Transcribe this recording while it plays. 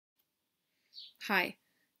Hi,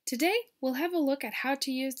 today we'll have a look at how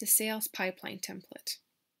to use the sales pipeline template.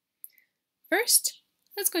 First,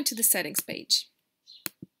 let's go to the settings page.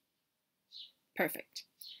 Perfect.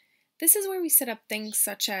 This is where we set up things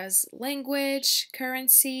such as language,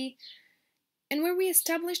 currency, and where we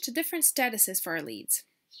establish the different statuses for our leads.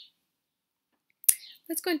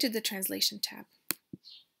 Let's go into the translation tab.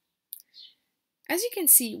 As you can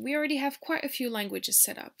see, we already have quite a few languages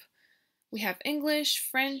set up. We have English,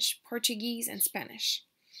 French, Portuguese, and Spanish.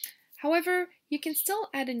 However, you can still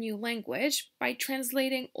add a new language by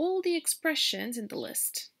translating all the expressions in the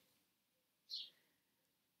list.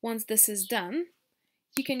 Once this is done,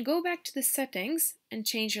 you can go back to the settings and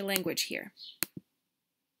change your language here.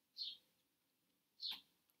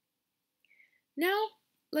 Now,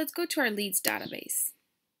 let's go to our leads database.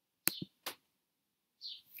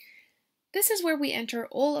 This is where we enter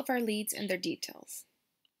all of our leads and their details.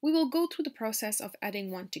 We will go through the process of adding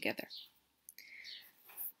one together.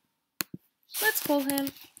 Let's call him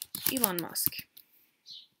Elon Musk.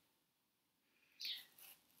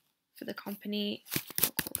 For the company,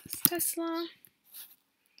 we'll call this Tesla.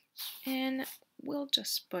 And we'll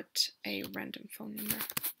just put a random phone number.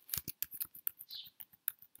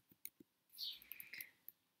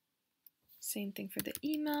 Same thing for the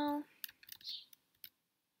email.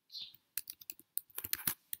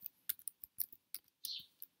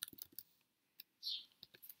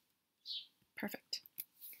 Perfect.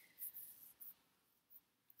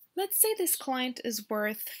 Let's say this client is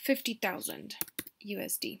worth 50,000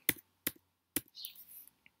 USD.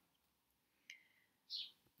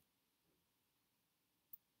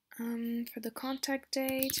 For the contact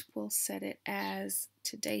date, we'll set it as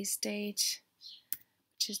today's date,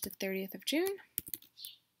 which is the 30th of June.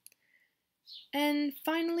 And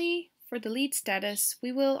finally, for the lead status,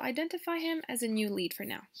 we will identify him as a new lead for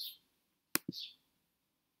now.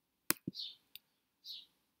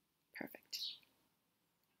 Perfect.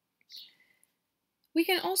 We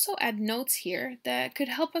can also add notes here that could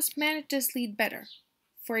help us manage this lead better.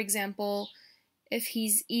 For example, if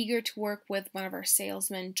he's eager to work with one of our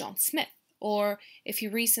salesmen, John Smith, or if he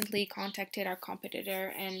recently contacted our competitor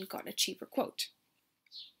and got a cheaper quote.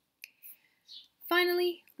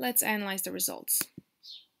 Finally, let's analyze the results.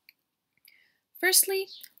 Firstly,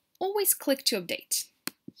 always click to update.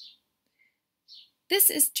 This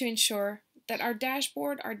is to ensure that our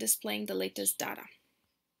dashboard are displaying the latest data.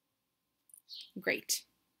 Great.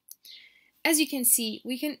 As you can see,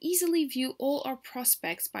 we can easily view all our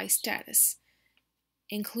prospects by status,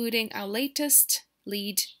 including our latest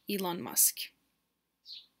lead, Elon Musk.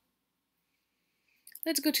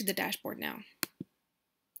 Let's go to the dashboard now.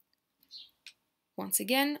 Once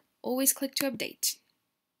again, always click to update.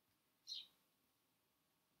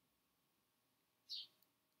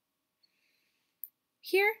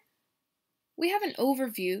 Here, we have an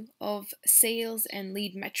overview of sales and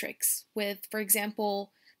lead metrics with, for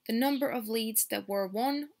example, the number of leads that were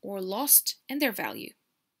won or lost and their value.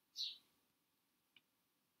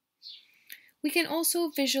 We can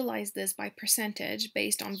also visualize this by percentage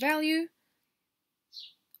based on value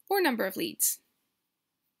or number of leads.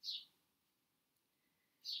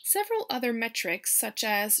 Several other metrics such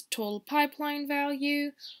as total pipeline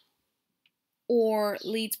value or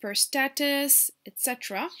leads per status,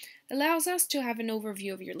 etc. allows us to have an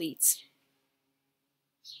overview of your leads.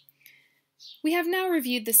 We have now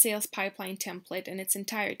reviewed the sales pipeline template in its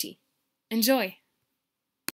entirety. Enjoy!